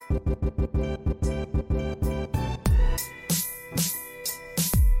All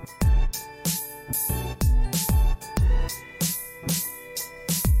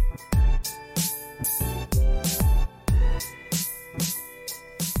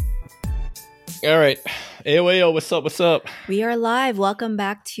right. Ayo, what's up? What's up? We are live. Welcome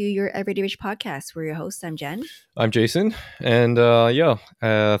back to your Everyday Rich podcast. We're your hosts. I'm Jen. I'm Jason. And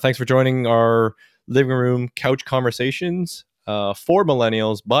thanks for joining our living room couch conversations for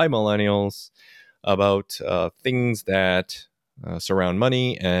millennials by millennials about things that surround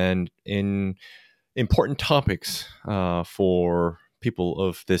money and in important topics for people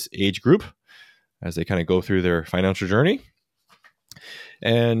of this age group as they kind of go through their financial journey.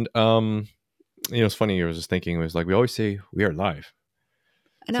 And it's funny. I was just thinking, it was like we always say we are live.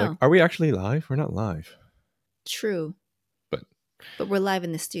 I know. Like, are we actually live? We're not live. True. But we're live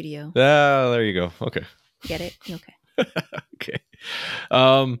in the studio. There you go. Okay. Get it? Okay. Okay.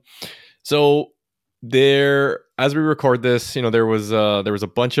 So there, as we record this, there was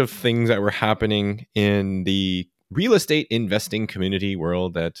a bunch of things that were happening in the real estate investing community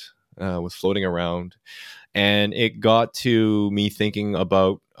world that was floating around, and it got to me thinking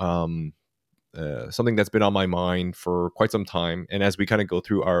about something that's been on my mind for quite some time. And as we kind of go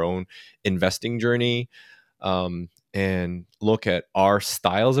through our own investing journey and look at our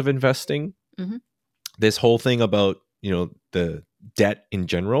styles of investing, this whole thing about, the debt in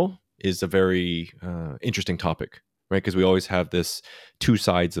general is a very interesting topic, right? Because we always have this two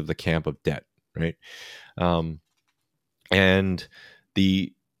sides of the camp of debt, right? And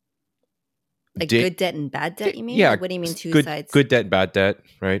the good debt and bad debt, you mean? Yeah. Like, what do you mean two sides? Good debt, bad debt,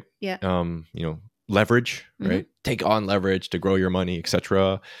 right? Yeah. Leverage, right? Take on leverage to grow your money,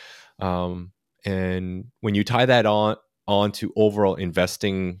 etc. And when you tie that on to overall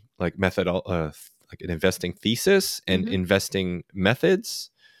investing, like method, like an investing thesis and investing methods,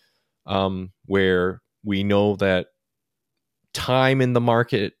 where we know that time in the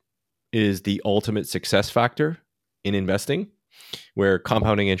market is the ultimate success factor in investing, where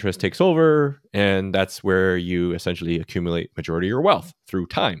compounding interest takes over, and that's where you essentially accumulate majority of your wealth through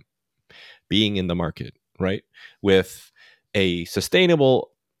time being in the market, right? With a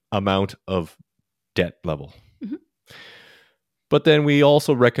sustainable amount of debt level. But then we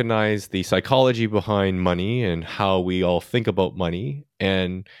also recognize the psychology behind money and how we all think about money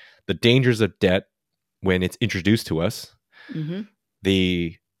and the dangers of debt when it's introduced to us.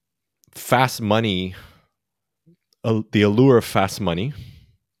 The fast money, the allure of fast money,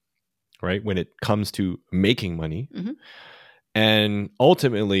 right? When it comes to making money. And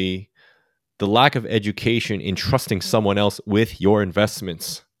ultimately, the lack of education in trusting someone else with your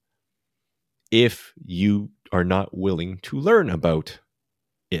investments if you are not willing to learn about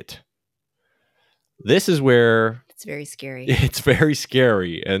it. This is where it's very scary. It's very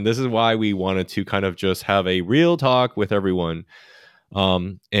scary. And this is why we wanted to kind of just have a real talk with everyone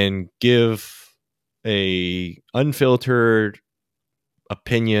and give a unfiltered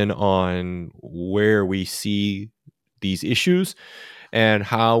opinion on where we see these issues and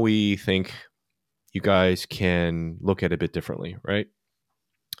how we think you guys can look at it a bit differently, right?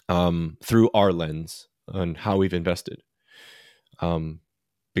 Through our lens on how we've invested.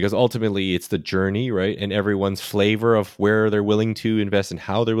 Because ultimately it's the journey, right? And everyone's flavor of where they're willing to invest and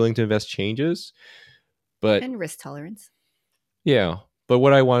how they're willing to invest changes. And risk tolerance. Yeah. But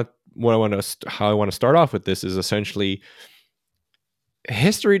how I want to start off with this is essentially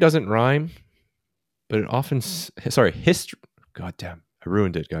history doesn't rhyme, but it often, history, goddamn, I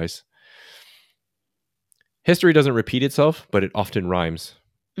ruined it, guys. History doesn't repeat itself, but it often rhymes.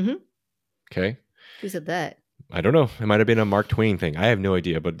 Okay. Who said that? I don't know. It might have been a Mark Twain thing. I have no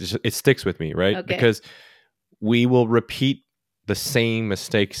idea, but it sticks with me, right? Okay. Because we will repeat the same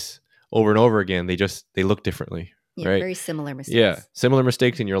mistakes over and over again. They look differently, right? Very similar mistakes. Yeah, similar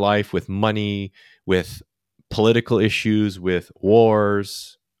mistakes in your life with money, with political issues, with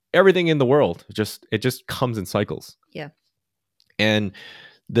wars, everything in the world. It just comes in cycles. Yeah. And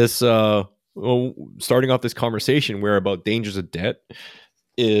this, starting off this conversation where about dangers of debt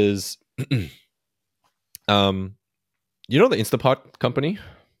is, the Instapot company?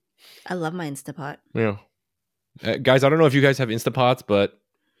 I love my Instapot. Yeah. Guys, I don't know if you guys have Instapots, but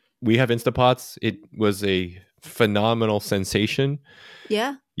we have Instapots. It was a phenomenal sensation.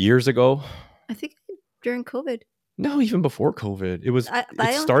 Yeah. Years ago. I think during COVID. No, even before COVID. It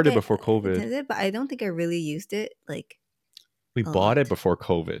started before COVID. But I don't think I really used it. We bought it before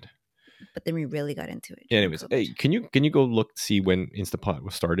COVID. But then we really got into it. Anyways, hey, can you go see when Instapot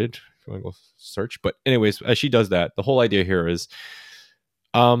was started? If you want to go search. But anyways, as she does that, the whole idea here is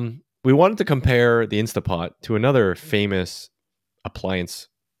we wanted to compare the Instapot to another famous appliance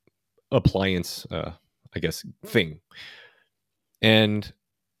appliance, I guess, thing. And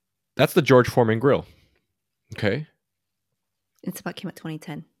that's the George Foreman grill. Okay. Instapot came out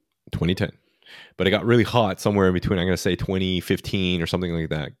 2010. 2010. But it got really hot somewhere in between, I'm going to say 2015 or something like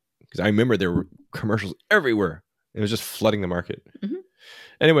that. Because I remember there were commercials everywhere. It was just flooding the market. Mm-hmm.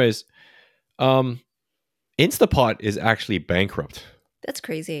 Anyways, Instapot is actually bankrupt. That's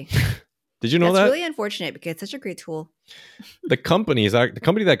crazy. Did you know that? That's really unfortunate because it's such a great tool. The company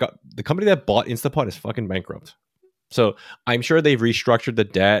that bought Instapot is fucking bankrupt. So I'm sure they've restructured the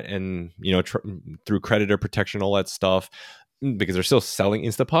debt and, you know, through creditor protection, all that stuff, because they're still selling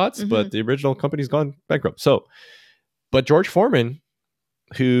Instapots, but the original company's gone bankrupt. So, but George Foreman,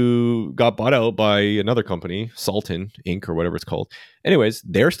 who got bought out by another company, Sultan Inc. or whatever it's called. Anyways,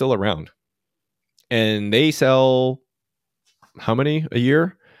 they're still around. And they sell how many a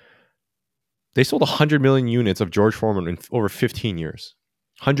year? They sold 100 million units of George Foreman in over 15 years.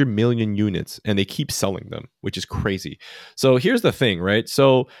 100 million units, and they keep selling them, which is crazy. So here's the thing, right?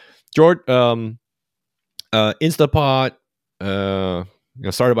 So George Instapot,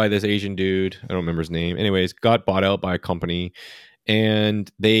 started by this Asian dude. I don't remember his name. Anyways, got bought out by a company,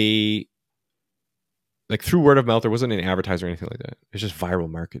 and they, like, through word of mouth, there wasn't any advertising or anything like that. It's just viral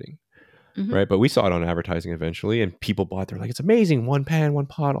marketing, right? But we saw it on advertising eventually, and people bought. They're like, it's amazing. One pan, one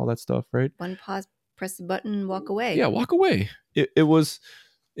pot, all that stuff, right? One pause, press the button, walk away. Yeah, walk away.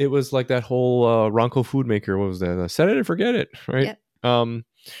 It was like that whole Ronco food maker. What was that? Set it and forget it, right? Yep.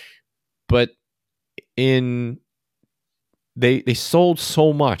 But they sold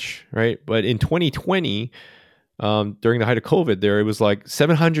so much, right? But in 2020, during the height of COVID, it was like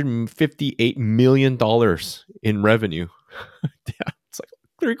 $758 million in revenue. Yeah, it's like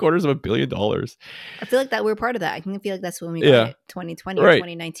 $750 million. I feel like that we're part of that. I can feel like that's when we got it, 2020 or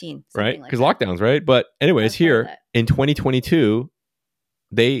 2019. Right, because lockdowns, right? But anyways, here in 2022,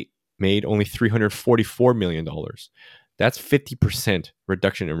 they made only $344 million. That's 50%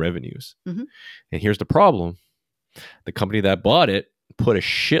 reduction in revenues. And here's the problem. The company that bought it put a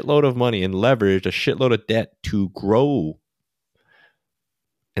shitload of money and leveraged a shitload of debt to grow.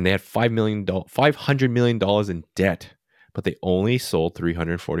 And they had $500 million in debt, but they only sold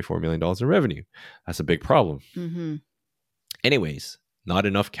 $344 million in revenue. That's a big problem. Anyways, not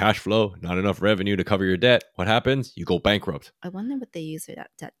enough cash flow, not enough revenue to cover your debt. What happens? You go bankrupt. I wonder what they use that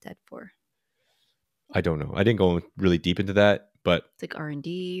debt for. I don't know. I didn't go really deep into that, but it's like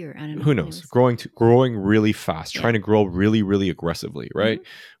R&D or I don't know. Who knows? Growing really fast, trying to grow really, really aggressively, right?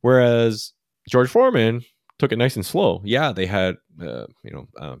 Whereas George Foreman took it nice and slow. Yeah, they had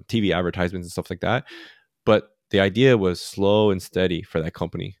TV advertisements and stuff like that, but the idea was slow and steady for that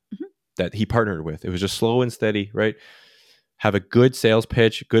company that he partnered with. It was just slow and steady, right? Have a good sales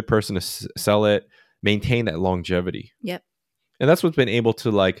pitch, good person to sell it, maintain that longevity. Yep. And that's what's been able to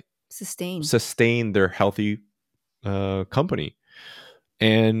like sustain their healthy company.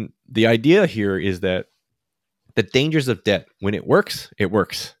 And the idea here is that the dangers of debt, when it works, it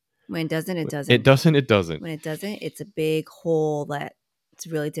works. When it doesn't, it doesn't. It doesn't, it doesn't. When it doesn't, it's a big hole that it's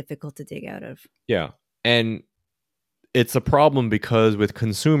really difficult to dig out of. Yeah. And it's a problem because with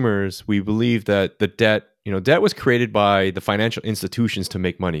consumers, we believe that the debt was created by the financial institutions to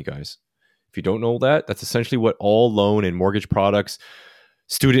make money, guys. If you don't know that, that's essentially what all loan and mortgage products,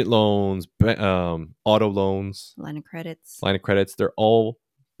 student loans, auto loans, line of credits, they're all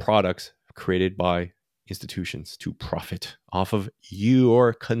products created by institutions to profit off of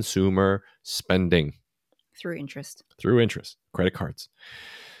your consumer spending. Through interest, credit cards.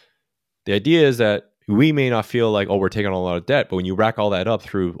 The idea is that we may not feel like, we're taking on a lot of debt, but when you rack all that up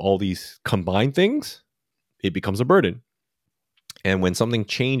through all these combined things, it becomes a burden. And when something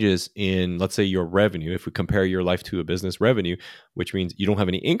changes in, let's say, your revenue, if we compare your life to a business revenue, which means you don't have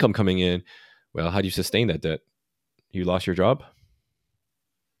any income coming in, well, how do you sustain that debt? You lost your job?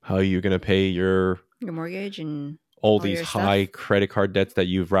 How are you going to pay your mortgage and all these high credit card debts that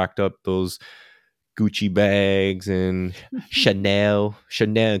you've racked up, those Gucci bags and Chanel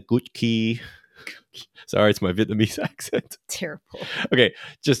Gucci. Sorry, it's my Vietnamese accent. Terrible. Okay,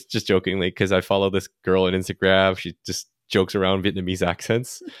 just jokingly, because I follow this girl on Instagram. She just jokes around Vietnamese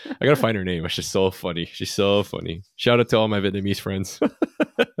accents. I gotta find her name. She's so funny. She's so funny. Shout out to all my Vietnamese friends.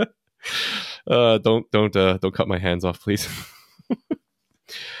 Don't cut my hands off, please.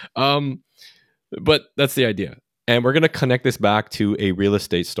 But that's the idea. And we're going to connect this back to a real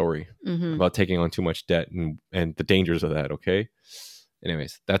estate story about taking on too much debt and the dangers of that. Okay.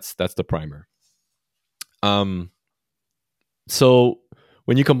 Anyways, that's the primer. So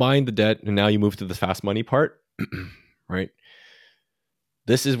when you combine the debt and now you move to the fast money part, right?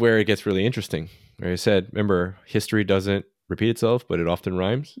 This is where it gets really interesting. Like I said, remember, history doesn't repeat itself, but it often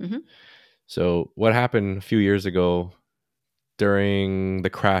rhymes. Mm-hmm. So what happened a few years ago during the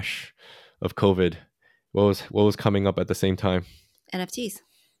crash of COVID? What was coming up at the same time? NFTs.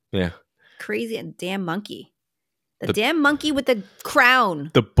 Yeah. Crazy and damn monkey. The The- damn monkey with the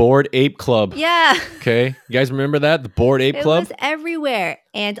crown. The Bored Ape Club. Yeah. Okay. You guys remember that? The Bored Ape It Club? was everywhere.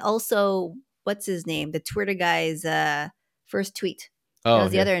 And also, what's his name? The Twitter guy's first tweet. That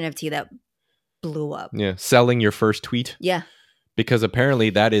was the other NFT that blew up. Yeah. Selling your first tweet. Yeah. Because apparently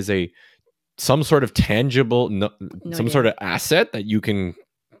that is some sort of tangible, some sort of asset that you can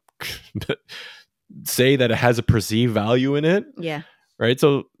say that it has a perceived value in it. Yeah. Right.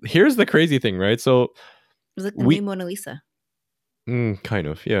 So here's the crazy thing, right? So it was like the new Mona Lisa. Kind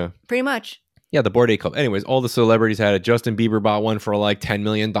of. Yeah. Pretty much. Yeah. The Bored Ape Club. Anyways, all the celebrities had it. Justin Bieber bought one for like $10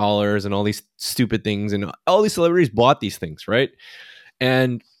 million and all these stupid things. And all these celebrities bought these things. Right.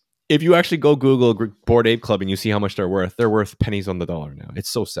 And if you actually go Google Bored Ape Club and you see how much they're worth pennies on the dollar now. It's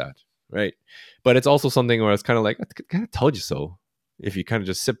so sad. Right. But it's also something where it's kind of like, I kind of told you so. If you kind of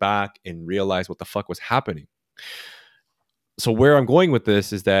just sit back and realize what the fuck was happening. So where I'm going with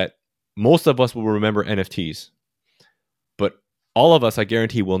this is that most of us will remember NFTs, but all of us, I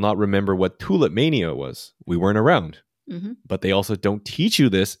guarantee, will not remember what Tulip Mania was. We weren't around, but they also don't teach you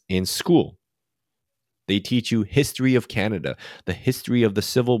this in school. They teach you history of Canada, the history of the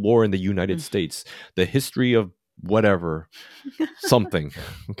Civil War in the United States, the history of whatever, something.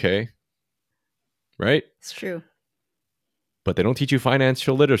 Okay. Right? It's true. But they don't teach you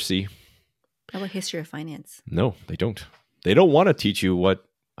financial literacy. How about history of finance? No, they don't. They don't want to teach you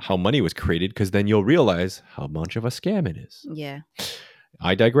how money was created, because then you'll realize how much of a scam it is. Yeah.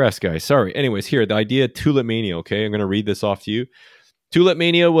 I digress, guys. Sorry. Anyways, here, the idea of Tulip Mania, okay? I'm going to read this off to you. Tulip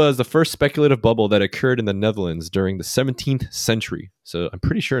Mania was the first speculative bubble that occurred in the Netherlands during the 17th century. So I'm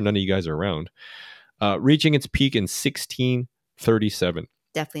pretty sure none of you guys are around. Reaching its peak in 1637.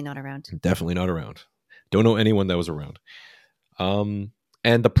 Definitely not around. Definitely not around. Don't know anyone that was around. And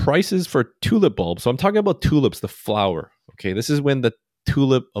the prices for tulip bulbs. So I'm talking about tulips, the flower. Okay, this is when the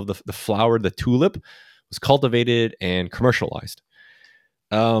tulip of the flower, the tulip, was cultivated and commercialized.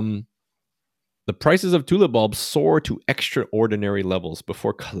 The prices of tulip bulbs soar to extraordinary levels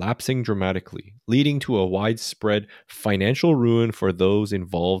before collapsing dramatically, leading to a widespread financial ruin for those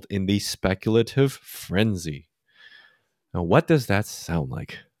involved in the speculative frenzy. Now, what does that sound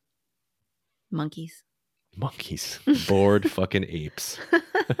like? Monkeys. Bored fucking apes.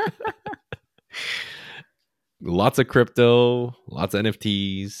 Lots of crypto, lots of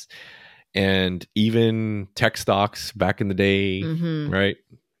NFTs, and even tech stocks back in the day, right?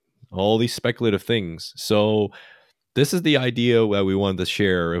 All these speculative things. So this is the idea that we wanted to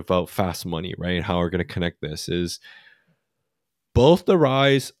share about fast money, right? How we're going to connect this is both the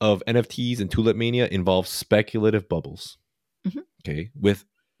rise of NFTs and Tulip Mania involve speculative bubbles, okay, with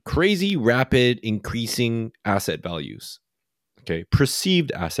crazy, rapid, increasing asset values. Okay,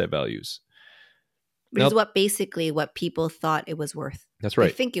 perceived asset values. Which is what people thought it was worth. That's right.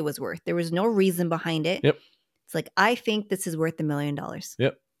 I think it was worth. There was no reason behind it. Yep. It's like, I think this is worth $1 million.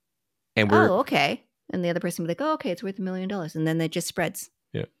 Yep. And okay. And the other person would be like, oh, okay, it's worth $1 million. And then it just spreads.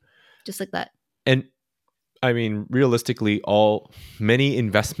 Yeah. Just like that. And I mean, realistically, many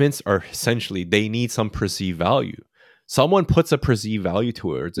investments are essentially, they need some perceived value. Someone puts a perceived value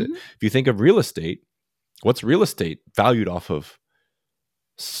towards it. If you think of real estate, what's real estate valued off of?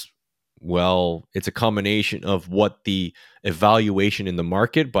 Well, it's a combination of what the evaluation in the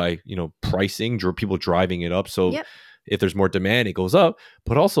market by, pricing, people driving it up. So if there's more demand, it goes up.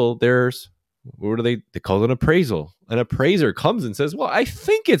 But also there's, what do they call it, an appraisal. An appraiser comes and says, well, I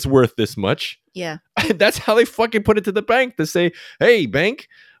think it's worth this much. Yeah. That's how they fucking put it to the bank to say, hey, bank,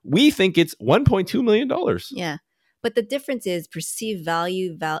 we think it's $1.2 million. Yeah. But the difference is perceived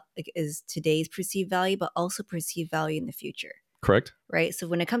value is today's perceived value, but also perceived value in the future. Correct. Right. So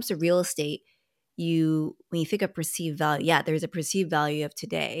when it comes to real estate, when you think of perceived value, there's a perceived value of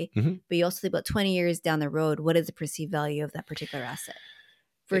today, but you also think about 20 years down the road, what is the perceived value of that particular asset?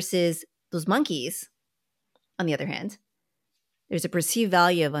 Versus those monkeys, on the other hand, there's a perceived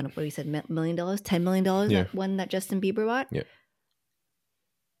value of, what we said, $1 million, $10 million, that one that Justin Bieber bought. Yeah.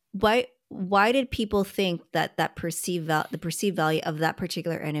 Why did people think that the perceived value of that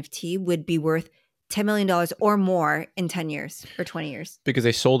particular NFT would be worth $10 million or more in 10 years or 20 years? Because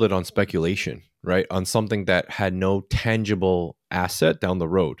they sold it on speculation, right? On something that had no tangible asset down the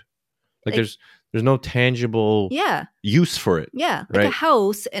road. Like there's no tangible use for it. Yeah. Like a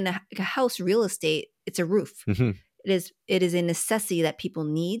house and a house real estate, it's a roof. It is a necessity that people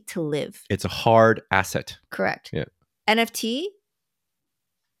need to live. It's a hard asset. Correct. Yeah. NFT,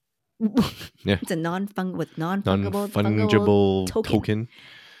 Yeah. It's a non-fungible Non-fungible token.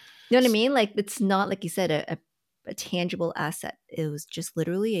 You know what I mean? Like, it's not, like you said, a tangible asset. It was just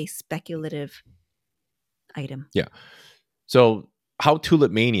literally a speculative item. Yeah. So how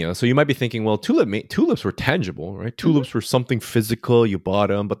tulip mania? So you might be thinking, well, tulips were tangible, right? Tulips were something physical. You bought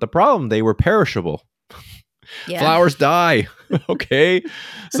them, but the problem, they were perishable. Yeah. Flowers die. Okay.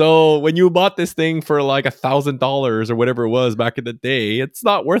 So when you bought this thing for like $1,000 or whatever it was back in the day, it's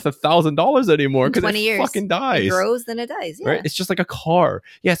not worth $1,000 anymore because it fucking dies. It grows, then it dies. Yeah. Right? It's just like a car.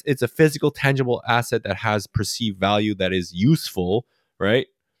 Yes, it's a physical, tangible asset that has perceived value, that is useful, right?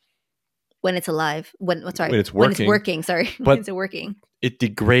 When it's alive. When it's working. When it's working. It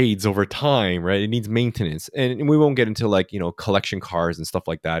degrades over time, right? It needs maintenance. And we won't get into like, collection cars and stuff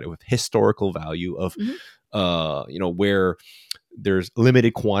like that with historical value of where there's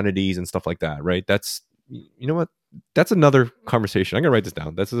limited quantities and stuff like that, right? That's, you know what? That's another conversation. I'm gonna write this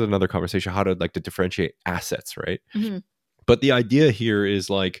down. This is another conversation, how to like to differentiate assets, right? But the idea here is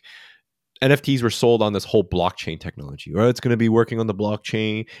like NFTs were sold on this whole blockchain technology, right? It's going to be working on the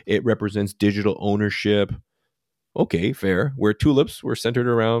blockchain. It represents digital ownership. Okay, fair. Where tulips were centered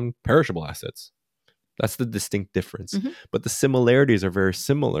around perishable assets. That's the distinct difference. But the similarities are very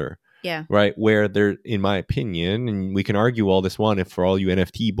similar. Yeah. Right? Where they're, in my opinion, and we can argue all this one, if for all you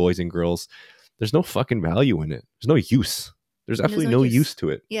NFT boys and girls, there's no fucking value in it. There's no use. There's absolutely no use to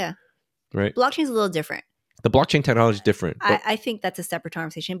it. Yeah. Right? Blockchain's a little different. The blockchain technology is different. I think that's a separate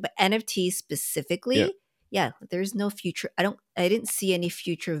conversation. But NFTs specifically, there's no future. I didn't see any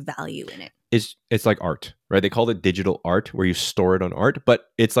future value in it. It's like art, right? They call it digital art, where you store it on art. But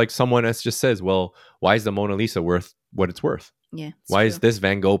it's like someone else just says, well, why is the Mona Lisa worth what it's worth? Yeah. Why is this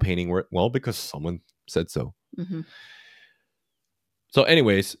Van Gogh painting worth? Well, because someone said so. So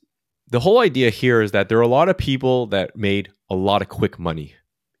anyways, the whole idea here is that there are a lot of people that made a lot of quick money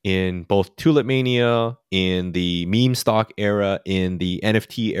in both Tulip Mania, in the meme stock era, in the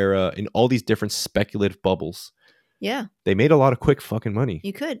NFT era, in all these different speculative bubbles. Yeah. They made a lot of quick fucking money.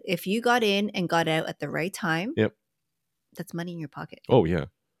 You could. If you got in and got out at the right time, yep, that's money in your pocket. Oh, yeah.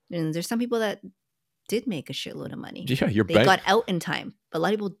 And there's some people that did make a shitload of money. Yeah, they got out in time. But a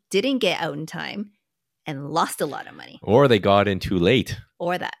lot of people didn't get out in time and lost a lot of money. Or they got in too late.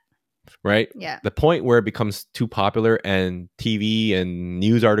 Or that. Right? Yeah. The point where it becomes too popular and TV and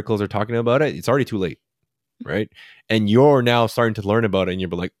news articles are talking about it, it's already too late. Right? And you're now starting to learn about it and you're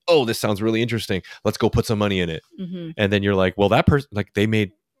like, oh, this sounds really interesting. Let's go put some money in it. And then you're like, well, that person, like, they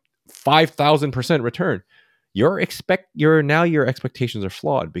made 5,000% return. Your expectations are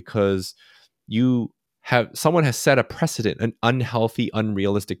flawed because someone has set a precedent, an unhealthy,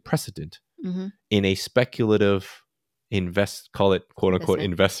 unrealistic precedent in a speculative call it quote unquote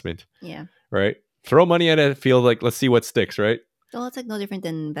investment. Yeah. Right? Throw money at it, feel like, let's see what sticks, right? Well, it's like no different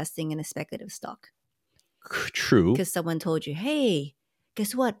than investing in a speculative stock. True. Because someone told you, hey,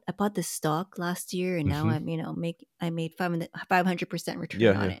 guess what? I bought this stock last year and now I made 500%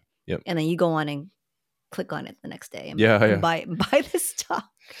 return on it. Yep. And then you go on and click on it the next day and buy this stock.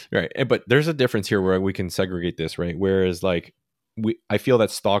 Right. But there's a difference here where we can segregate this, right? Whereas like I feel that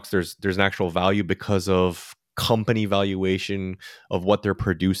stocks, there's an actual value because of company valuation of what they're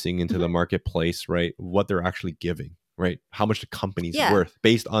producing into the marketplace, right? What they're actually giving, right? How much the company's worth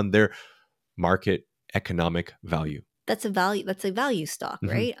based on their market economic value. That's a value stock,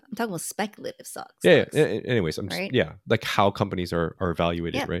 right? I'm talking about speculative stocks. Yeah. Anyways, like how companies are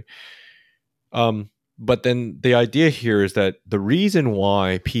evaluated, right? But then the idea here is that the reason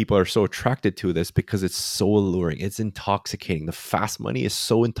why people are so attracted to this because it's so alluring, it's intoxicating. The fast money is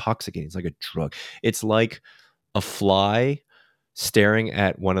so intoxicating. It's like a drug. It's like a fly staring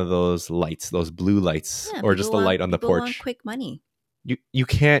at one of those lights, those blue lights, or just the light on the porch. Want quick money. You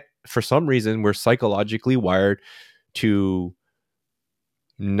can't, for some reason, we're psychologically wired to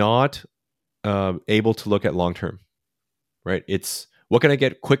not able to look at long term, right? It's what can I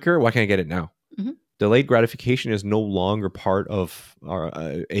get quicker? Why can't I get it now? Delayed gratification is no longer part of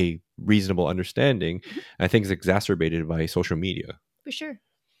a reasonable understanding. I think it's exacerbated by social media. For sure.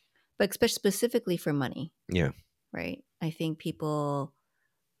 But especially specifically for money. Yeah. Right? I think people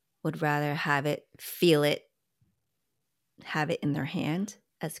would rather have it, feel it, have it in their hand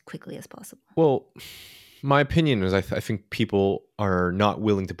as quickly as possible. Well, my opinion is I think people are not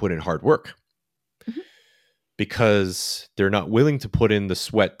willing to put in hard work. Because they're not willing to put in the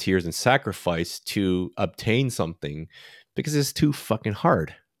sweat, tears, and sacrifice to obtain something because it's too fucking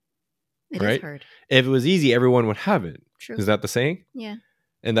hard. It is hard. If it was easy, everyone would have it. True. Is that the saying? Yeah.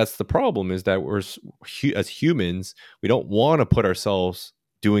 And that's the problem, is that as humans, we don't want to put ourselves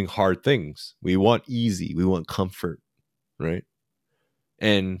doing hard things. We want easy. We want comfort, right?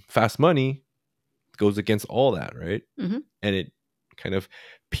 And fast money goes against all that, right? Mm-hmm. And it kind of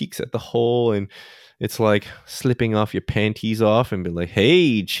peeks at the hole, and it's like slipping off your panties off and be like,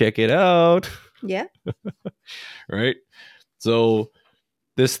 hey, check it out. Yeah. Right? So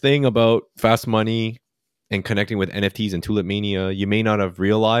this thing about fast money and connecting with NFTs and Tulip Mania, you may not have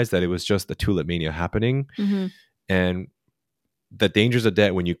realized that it was just the Tulip Mania happening. Mm-hmm. And the dangers of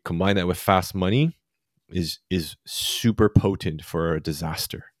debt, when you combine that with fast money, is super potent for a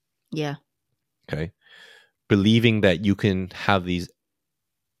disaster. Yeah. Okay. Believing that you can have this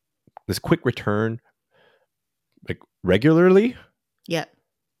quick return like regularly, yeah,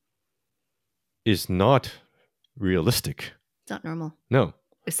 is not realistic. It's not normal. No.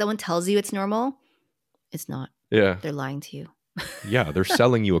 If someone tells you it's normal, it's not. Yeah. They're lying to you. Yeah, they're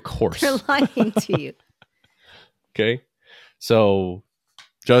selling you a course. They're lying to you. Okay. So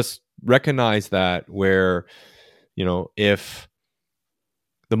just recognize that, where, if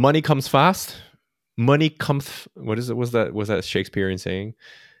the money comes fast, money cometh. What is it? Was that Shakespearean saying?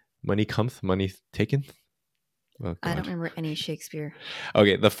 Money cometh, money taken? Oh, I don't remember any Shakespeare.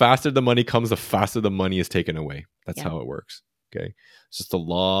 Okay. The faster the money comes, the faster the money is taken away. That's Yeah. how it works. Okay. It's just the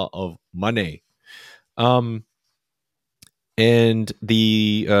law of money. And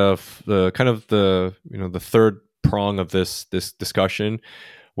the kind of the the third prong of this discussion,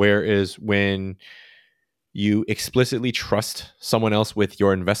 whereas when you explicitly trust someone else with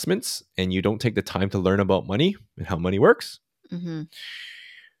your investments and you don't take the time to learn about money and how money works, Mm-hmm.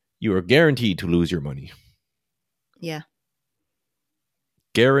 you are guaranteed to lose your money. Yeah.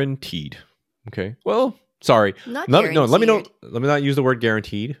 Guaranteed. Okay. Well, sorry. Not No, let me not use the word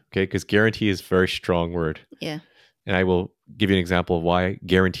guaranteed. Okay, because guarantee is a very strong word. Yeah. And I will give you an example of why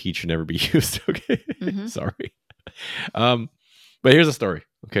guaranteed should never be used. Okay. Mm-hmm. Sorry. But here's a story.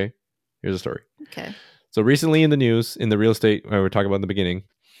 Okay. Here's a story. Okay. So recently in the news, in the real estate, we were talking about in the beginning,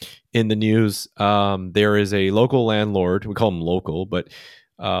 in the news, there is a local landlord. We call him local, but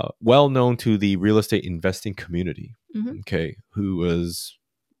well known to the real estate investing community. Mm-hmm. Okay. Who was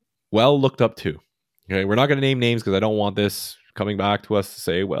well looked up to. Okay. We're not going to name names because I don't want this coming back to us to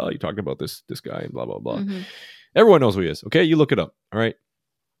say, well, you talked about this guy and blah, blah, blah. Mm-hmm. Everyone knows who he is. Okay. You look it up. All right.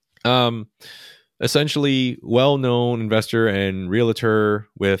 Essentially well-known investor and realtor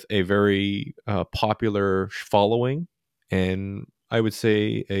with a very popular following, and I would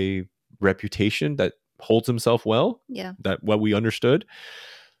say a reputation that holds himself well. Yeah. That what we understood.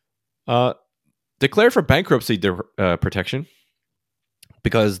 Declared for bankruptcy protection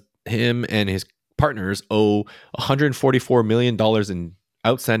because him and his partners owe $144 million in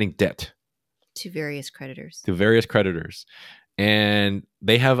outstanding debt To various creditors. And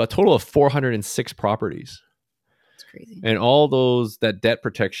they have a total of 406 properties. It's crazy. And all that debt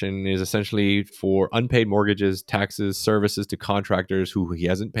protection is essentially for unpaid mortgages, taxes, services to contractors who he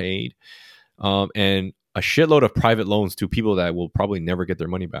hasn't paid, and a shitload of private loans to people that will probably never get their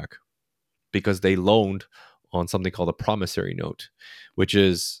money back because they loaned on something called a promissory note, which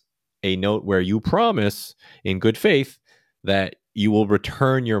is a note where you promise in good faith that you will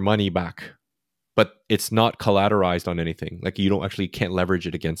return your money back. But it's not collateralized on anything. Like you can't leverage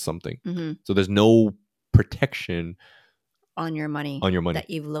it against something. Mm-hmm. So there's no protection on your money that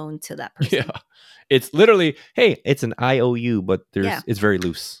you've loaned to that person. Yeah. It's literally, hey, it's an IOU, but it's very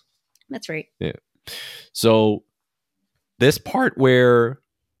loose. That's right. Yeah. So this part where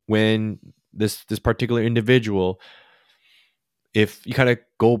when this particular individual, if you kind of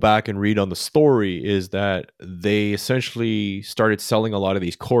go back and read on the story, is that they essentially started selling a lot of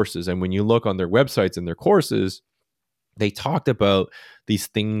these courses. And when you look on their websites and their courses, they talked about these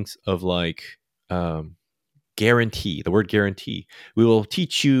things of like guarantee, the word guarantee. We will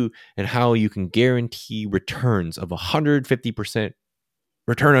teach you and how you can guarantee returns of 150%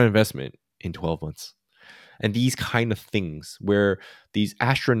 return on investment in 12 months. And these kind of things where these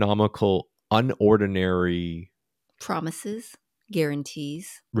astronomical, unordinary promises,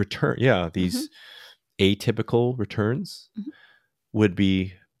 guarantees, return, these atypical returns would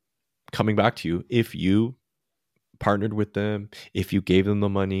be coming back to you if you partnered with them, if you gave them the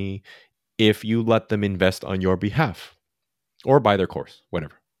money, if you let them invest on your behalf or buy their course,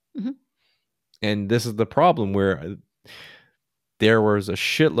 whatever. And this is the problem where there was a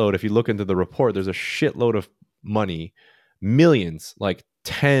shitload. If you look into the report, there's a shitload of money, millions, like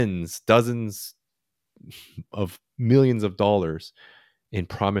dozens of millions of dollars in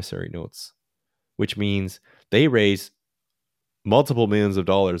promissory notes, which means they raise multiple millions of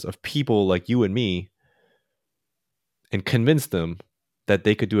dollars of people like you and me and convince them that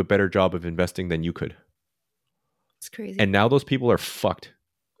they could do a better job of investing than you could. It's crazy. And now those people are fucked.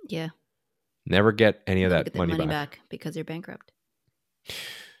 Yeah. Never get any of that money back because they're bankrupt.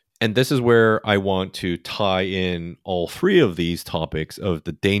 And this is where I want to tie in all three of these topics of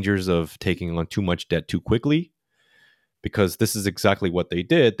the dangers of taking on too much debt too quickly, because this is exactly what they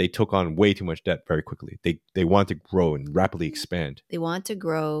did. They took on way too much debt very quickly. They wanted to grow and rapidly expand. They want to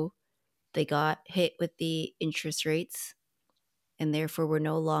grow. They got hit with the interest rates, and therefore were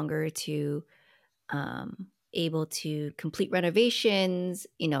no longer able to complete renovations,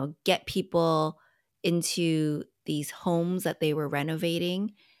 get people into these homes that they were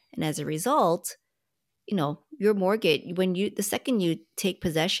renovating. And as a result, your mortgage, the second you take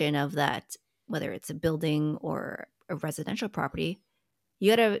possession of that, whether it's a building or a residential property,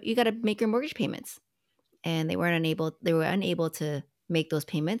 you gotta make your mortgage payments. And they were unable to make those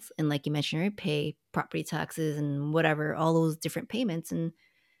payments. And like you mentioned, right, pay property taxes and whatever, all those different payments. And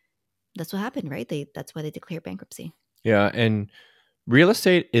that's what happened, right? That's why they declared bankruptcy. Yeah. And real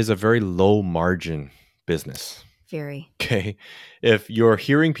estate is a very low margin business. Very. Okay. If you're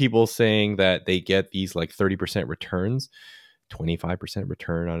hearing people saying that they get these like 30% returns, 25%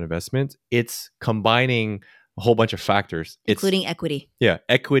 return on investment, it's combining a whole bunch of factors, including equity. Yeah.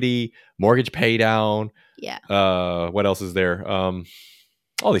 Equity, mortgage pay down. Yeah. What else is there? All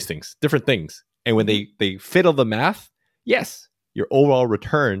these things, different things. And when they fiddle the math, yes, your overall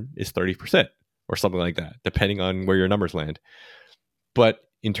return is 30% or something like that, depending on where your numbers land. But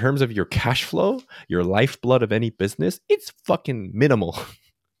in terms of your cash flow, your lifeblood of any business, it's fucking minimal.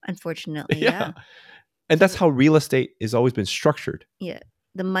 Unfortunately, yeah. And that's how real estate has always been structured. Yeah.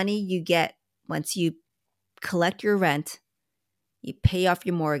 The money you get once you collect your rent, you pay off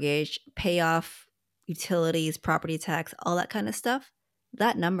your mortgage, pay off utilities, property tax, all that kind of stuff,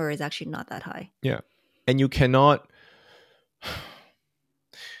 that number is actually not that high. Yeah. And you cannot...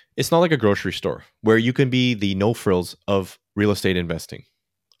 It's not like a grocery store where you can be the no frills of real estate investing,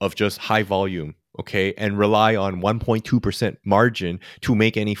 of just high volume, okay, and rely on 1.2% margin to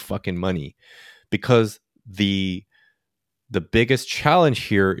make any fucking money. Because the biggest challenge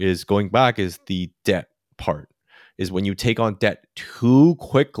here is going back is the debt part, is when you take on debt too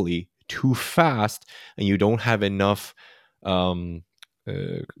quickly, too fast, and you don't have enough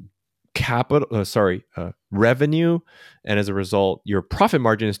revenue, and as a result your profit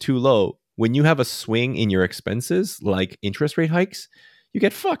margin is too low. When you have a swing in your expenses like interest rate hikes, you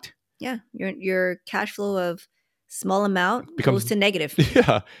get fucked. Yeah, your cash flow of small amount goes to negative.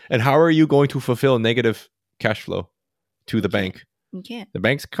 Yeah. And how are you going to fulfill negative cash flow to the bank? You can't. The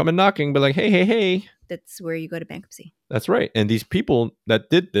bank's coming knocking, but like, hey. That's where you go to bankruptcy. That's right. And these people that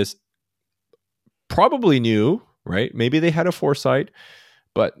did this probably knew, right? Maybe they had a foresight,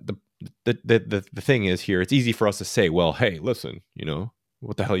 but the thing is here, it's easy for us to say, well, hey, listen,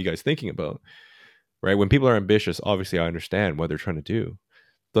 what the hell are you guys thinking about? Right? When people are ambitious, obviously I understand what they're trying to do.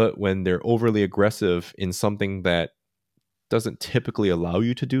 But when they're overly aggressive in something that doesn't typically allow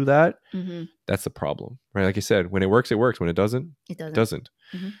you to do that, that's the problem, right? Like I said, when it works, it works. When it doesn't, it doesn't.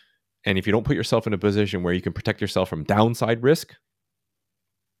 Mm-hmm. And if you don't put yourself in a position where you can protect yourself from downside risk,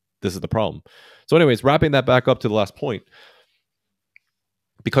 this is the problem. So anyways, wrapping that back up to the last point,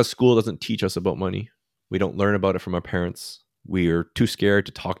 because school doesn't teach us about money, we don't learn about it from our parents, we're too scared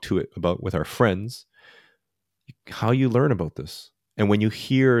to talk to it about with our friends, how you learn about this. And when you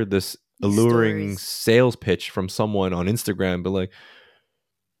hear this alluring sales pitch from someone on Instagram, but like,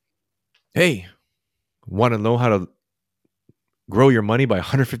 hey, want to know how to grow your money by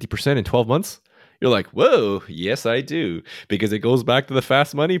 150% in 12 months? You're like, whoa, yes, I do. Because it goes back to the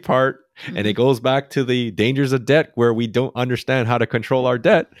fast money part, and it goes back to the dangers of debt where we don't understand how to control our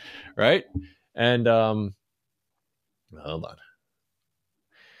debt, right? And hold on.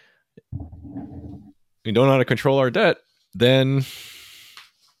 We don't know how to control our debt, then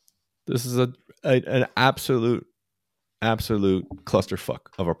this is an absolute clusterfuck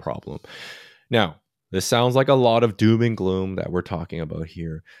of a problem. Now, this sounds like a lot of doom and gloom that we're talking about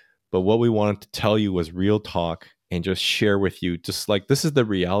here, but what we wanted to tell you was real talk and just share with you, just like this is the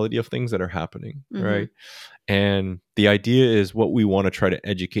reality of things that are happening, right? And the idea is what we want to try to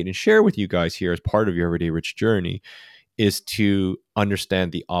educate and share with you guys here as part of your Everyday Rich journey is to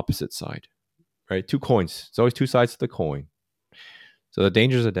understand the opposite side, right? Two coins. It's always two sides to the coin. So the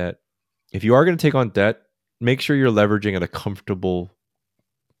dangers of debt. If you are going to take on debt, make sure you're leveraging at a comfortable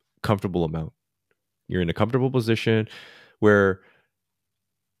amount. You're in a comfortable position where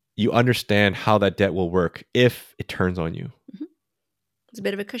you understand how that debt will work if it turns on you. It's a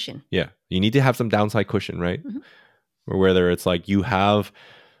bit of a cushion. Yeah. You need to have some downside cushion, right? Or whether it's like you have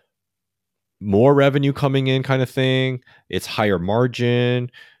more revenue coming in kind of thing, it's higher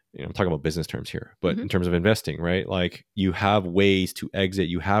margin. I'm talking about business terms here, but in terms of investing, right? Like you have ways to exit,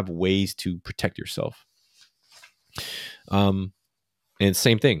 you have ways to protect yourself. And And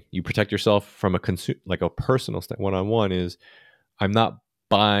same thing, you protect yourself from a like a personal one-on-one is I'm not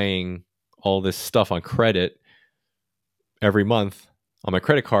buying all this stuff on credit every month on my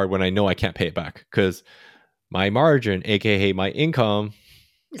credit card when I know I can't pay it back because my margin, aka my income,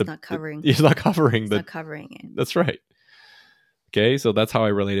 it's not covering. It's not covering it. That's right. Okay, so that's how I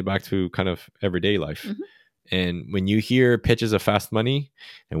relate it back to kind of everyday life. Mm-hmm. And when you hear pitches of fast money,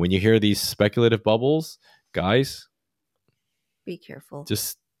 and when you hear these speculative bubbles, guys, be careful.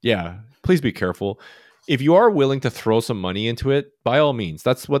 Please be careful. If you are willing to throw some money into it, by all means,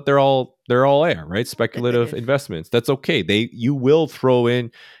 that's what they're all are, right? Speculative investments. That's okay. You will throw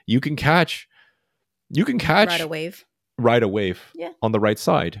in. You can catch. Ride a wave. Yeah. On the right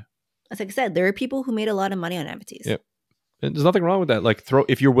side. As I said, there are people who made a lot of money on NFTs. Yep. And there's nothing wrong with that. Like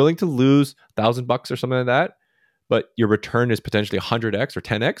if you're willing to lose $1,000 or something like that, but your return is potentially 100x or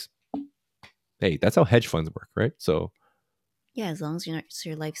 10x. Hey, that's how hedge funds work, right? So. Yeah, as long as you're not it's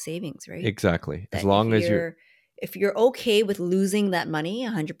your life savings, right? Exactly. As long as if you're okay with losing that money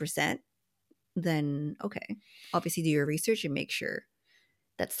 100%, then okay. Obviously, do your research and make sure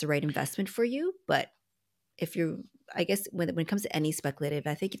that's the right investment for you. But if I guess when it comes to any speculative,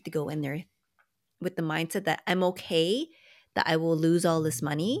 I think you have to go in there with the mindset that I'm okay that I will lose all this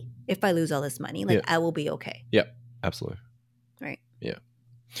money. If I lose all this money, I will be okay. Yeah, absolutely. Right. Yeah.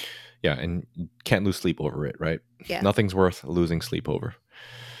 Yeah, and you can't lose sleep over it, right? Yeah. Nothing's worth losing sleep over.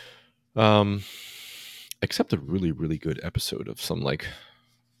 Except a really, really good episode of some like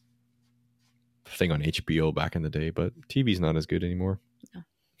thing on HBO back in the day, but TV's not as good anymore.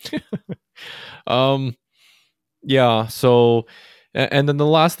 No. Yeah, so and then the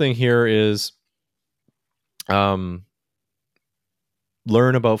last thing here is learn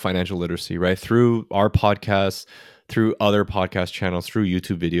about financial literacy, right? Through our podcasts, through other podcast channels, through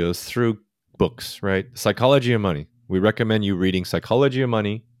YouTube videos, through books, right? Psychology of Money. We recommend you reading Psychology of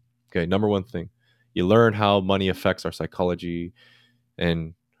Money. Okay, number one thing. You learn how money affects our psychology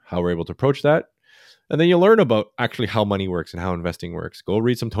and how we're able to approach that. And then you learn about actually how money works and how investing works. Go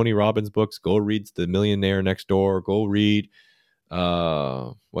read some Tony Robbins books. Go read The Millionaire Next Door. Go read,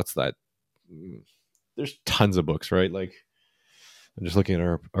 what's that? There's tons of books, right? Like, I'm just looking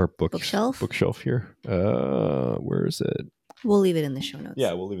at our bookshelf here. Where is it? We'll leave it in the show notes.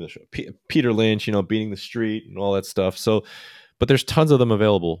 Yeah, we'll leave it in the show. Peter Lynch, Beating the Street and all that stuff. So, but there's tons of them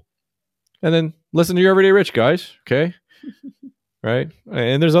available. And then listen to Your Everyday Rich, guys. Okay. Right.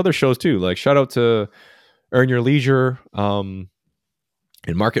 And there's other shows too. Like shout out to Earn Your Leisure, and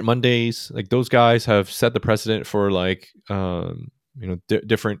Market Mondays. Like those guys have set the precedent for like,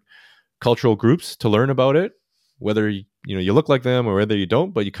 different cultural groups to learn about it, whether you look like them or whether you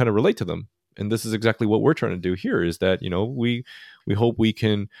don't, but you kind of relate to them. And this is exactly what we're trying to do here is that, we hope we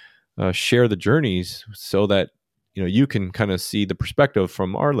can share the journeys so that, you can kind of see the perspective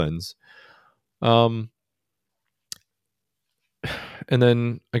from our lens. And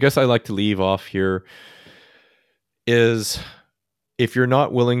then I guess I like to leave off here is if you're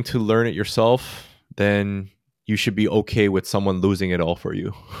not willing to learn it yourself, then you should be okay with someone losing it all for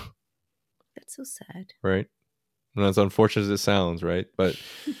you. That's so sad. Right? And as unfortunate as it sounds, right? But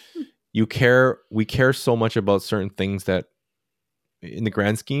we care so much about certain things that in the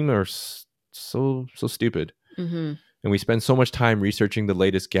grand scheme are so stupid. Mm-hmm. And we spend so much time researching the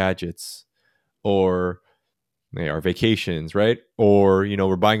latest gadgets or our vacations, right? Or,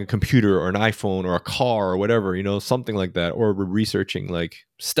 we're buying a computer or an iPhone or a car or whatever, something like that. Or we're researching like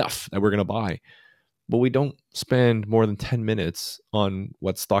stuff that we're going to buy. But we don't spend more than 10 minutes on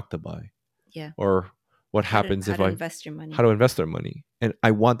what stock to buy. Yeah. Or what happens how to invest your money. How to invest our money. And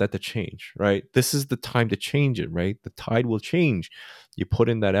I want that to change, right? This is the time to change it, right? The tide will change. You put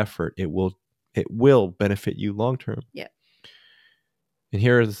in that effort, it will benefit you long term. Yeah. And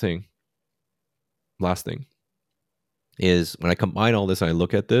here is the thing. Last thing is when I combine all this and I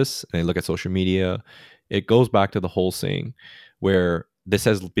look at this and I look at social media, it goes back to the whole saying where this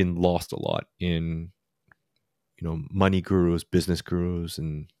has been lost a lot in, money gurus, business gurus,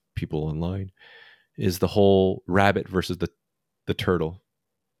 and people online is the whole rabbit versus the turtle.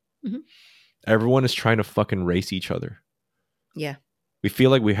 Mm-hmm. Everyone is trying to fucking race each other. Yeah. We feel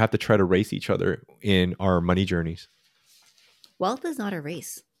like we have to try to race each other in our money journeys. Wealth is not a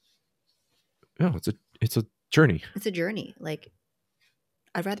race. No, it's a journey. It's a journey. Like,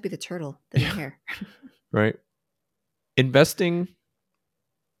 I'd rather be the turtle than the hare. Right. Investing.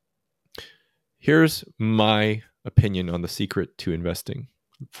 Here's my opinion on the secret to investing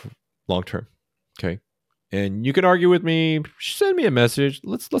long term. Okay. And you can argue with me, send me a message.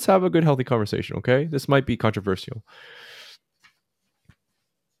 Let's have a good, healthy conversation. Okay. This might be controversial.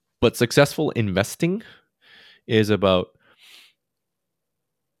 But successful investing is about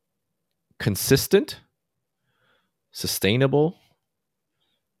consistent, sustainable,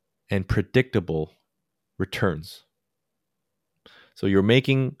 and predictable returns. So you're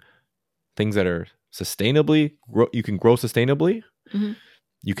making things that are sustainably, you can grow sustainably. Mm-hmm.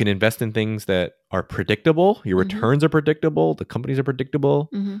 You can invest in things that are predictable. Your returns are predictable. The companies are predictable,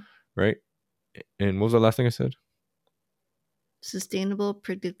 right? And what was the last thing I said? Sustainable,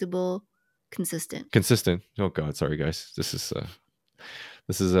 predictable, consistent. Consistent. Oh God, sorry guys. This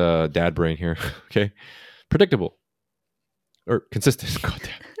is a dad brain here. Okay, predictable or consistent. God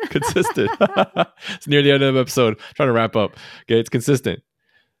damn, consistent. It's near the end of the episode. I'm trying to wrap up. Okay, it's consistent,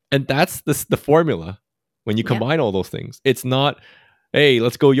 and that's the formula. When you combine all those things, it's not, hey,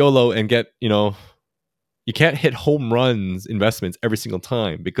 let's go YOLO and get, you can't hit home runs investments every single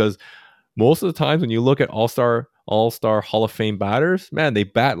time, because most of the times when you look at all-star Hall of Fame batters, man, they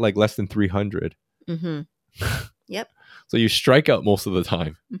bat like less than 300. Yep. So you strike out most of the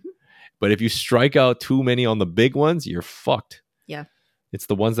time. But if you strike out too many on the big ones, you're fucked. Yeah. It's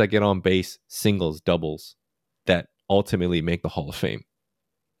the ones that get on base, singles, doubles, that ultimately make the Hall of Fame.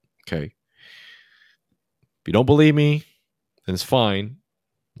 Okay. If you don't believe me, then it's fine.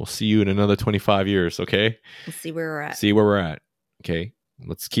 We'll see you in another 25 years, okay? We'll see where we're at. See where we're at, okay?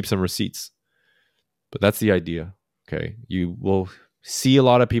 Let's keep some receipts. But that's the idea, okay? You will see a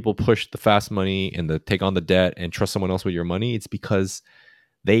lot of people push the fast money and take on the debt and trust someone else with your money. It's because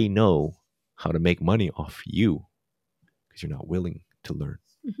they know how to make money off you, because you're not willing to learn.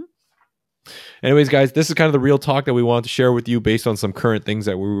 Anyways, guys, this is kind of the real talk that we wanted to share with you based on some current things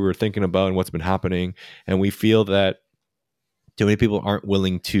that we were thinking about and what's been happening. And we feel that too many people aren't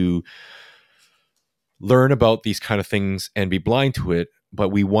willing to learn about these kind of things and be blind to it, but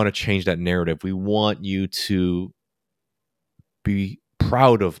we want to change that narrative. We want you to be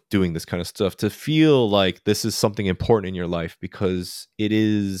proud of doing this kind of stuff, to feel like this is something important in your life, because it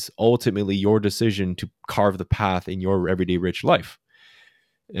is ultimately your decision to carve the path in your everyday rich life.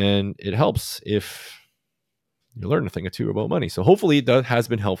 And it helps if you learn a thing or two about money. So hopefully that has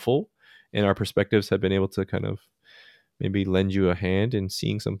been helpful, and our perspectives have been able to kind of maybe lend you a hand in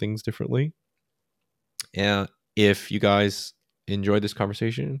seeing some things differently. And if you guys enjoyed this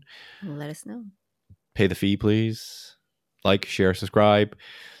conversation, let us know. Pay the fee, please. Like, share, subscribe,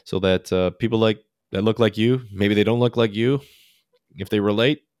 so that people that look like you, maybe they don't look like you, if they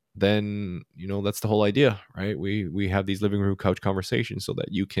relate, then that's the whole idea, right? We have these living room couch conversations so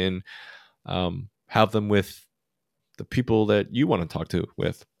that you can have them with the people that you want to talk to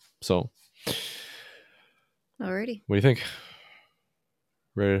with. So, alrighty, what do you think?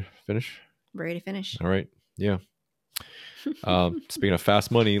 Ready to finish? Ready to finish. All right. Yeah. Speaking of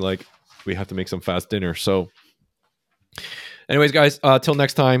fast money, we have to make some fast dinner. So anyways, guys, till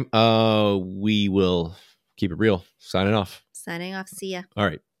next time, we will keep it real. Signing off. See ya. All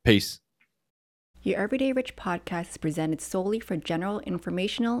right. Peace. Your Everyday Rich podcast is presented solely for general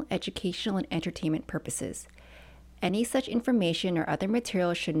informational, educational, and entertainment purposes. Any such information or other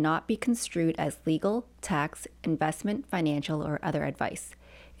material should not be construed as legal, tax, investment, financial, or other advice.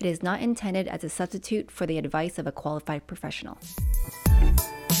 It is not intended as a substitute for the advice of a qualified professional.